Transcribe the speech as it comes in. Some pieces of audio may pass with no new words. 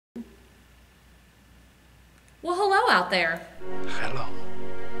Well, hello out there. Hello.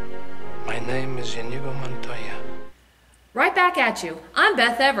 My name is Inigo Montoya. Right back at you. I'm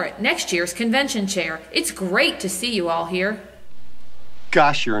Beth Everett, next year's convention chair. It's great to see you all here.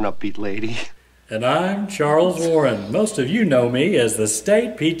 Gosh, you're an upbeat lady. And I'm Charles Warren. Most of you know me as the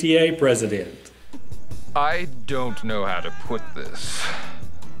state PTA president. I don't know how to put this,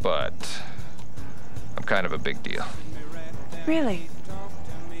 but I'm kind of a big deal. Really?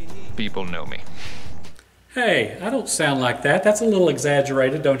 People know me. Hey, I don't sound like that. That's a little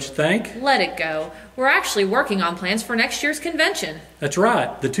exaggerated, don't you think? Let it go. We're actually working on plans for next year's convention. That's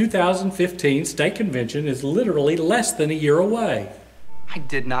right. The 2015 state convention is literally less than a year away. I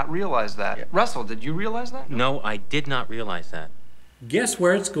did not realize that. Yeah. Russell, did you realize that? No, I did not realize that. Guess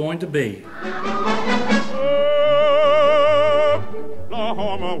where it's going to be?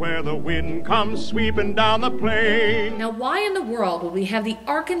 Oklahoma, where the wind comes sweeping down the plain. Now, why in the world would we have the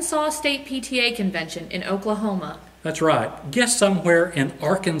Arkansas State PTA Convention in Oklahoma? That's right. Guess somewhere in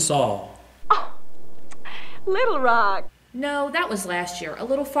Arkansas. Oh, Little Rock. No, that was last year, a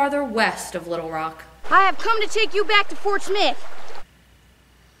little farther west of Little Rock. I have come to take you back to Fort Smith.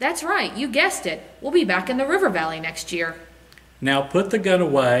 That's right, you guessed it. We'll be back in the River Valley next year. Now put the gun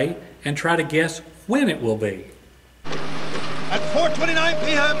away and try to guess when it will be. At 4:29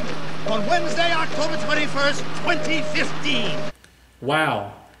 p.m. on Wednesday, October 21st, 2015.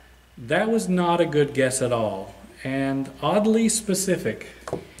 Wow, that was not a good guess at all, and oddly specific.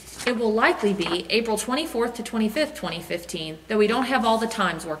 It will likely be April 24th to 25th, 2015, though we don't have all the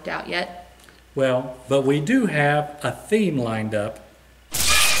times worked out yet. Well, but we do have a theme lined up.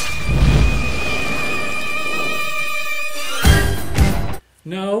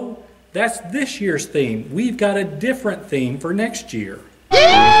 No, that's this year's theme. We've got a different theme for next year.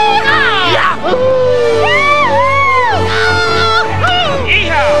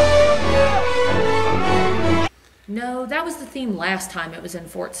 No, that was the theme last time it was in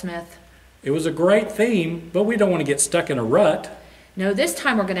Fort Smith. It was a great theme, but we don't want to get stuck in a rut. No, this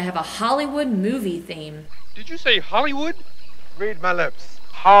time we're going to have a Hollywood movie theme. Did you say Hollywood? Read my lips.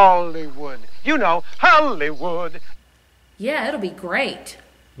 Hollywood. You know, Hollywood. Yeah, it'll be great.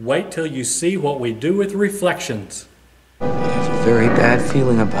 Wait till you see what we do with Reflections. I have a very bad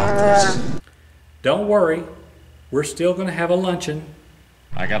feeling about this. Don't worry, we're still going to have a luncheon.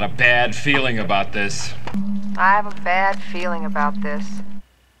 I got a bad feeling about this. I have a bad feeling about this.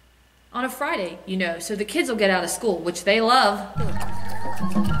 On a Friday, you know, so the kids will get out of school, which they love.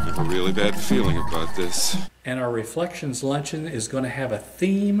 I have a really bad feeling about this. And our Reflections luncheon is going to have a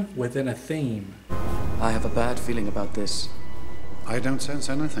theme within a theme. I have a bad feeling about this. I don't sense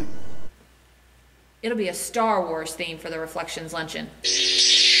anything. It'll be a Star Wars theme for the Reflections luncheon.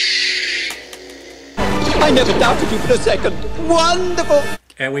 I never doubted you for a second. Wonderful!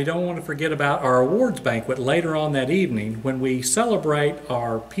 And we don't want to forget about our awards banquet later on that evening when we celebrate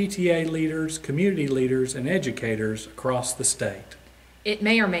our PTA leaders, community leaders, and educators across the state. It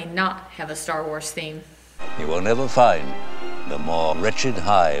may or may not have a Star Wars theme. You will never find the more wretched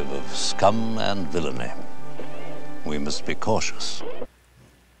hive of scum and villainy. We must be cautious.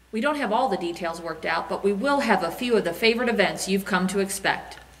 We don't have all the details worked out, but we will have a few of the favorite events you've come to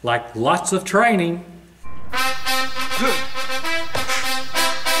expect. Like lots of training.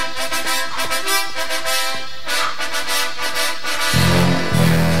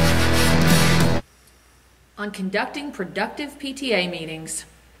 On conducting productive PTA meetings.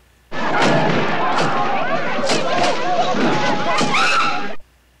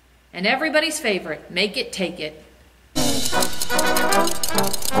 And everybody's favorite, make it, take it.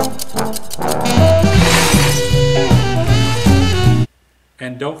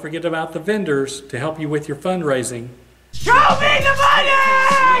 And don't forget about the vendors to help you with your fundraising. Show me the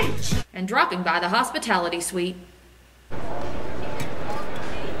money! And dropping by the hospitality suite.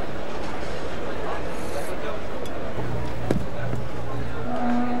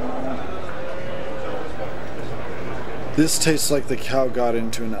 This tastes like the cow got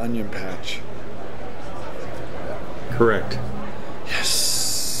into an onion patch. Correct.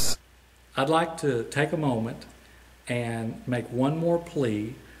 Yes. I'd like to take a moment and make one more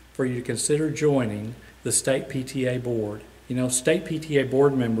plea for you to consider joining the state PTA board. You know, state PTA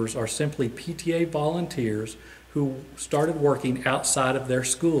board members are simply PTA volunteers who started working outside of their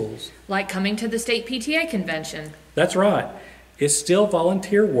schools. Like coming to the state PTA convention. That's right. It's still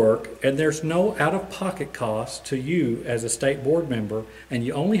volunteer work, and there's no out-of-pocket cost to you as a state board member, and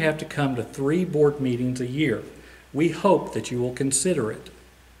you only have to come to 3 board meetings a year. We hope that you will consider it.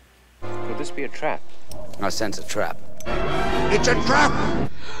 Could this be a trap? I sense a trap. It's a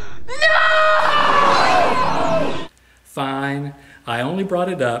trap! Fine. I only brought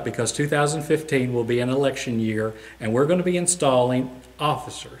it up because 2015 will be an election year, and we're going to be installing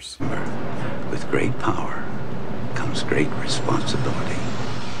officers. With great power comes great responsibility.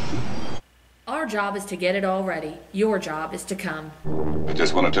 Our job is to get it all ready. Your job is to come. I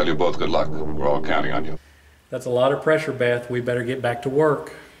just want to tell you both good luck. We're all counting on you. That's a lot of pressure, Beth. We better get back to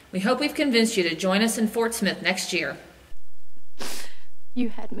work. We hope we've convinced you to join us in Fort Smith next year. You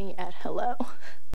had me at hello.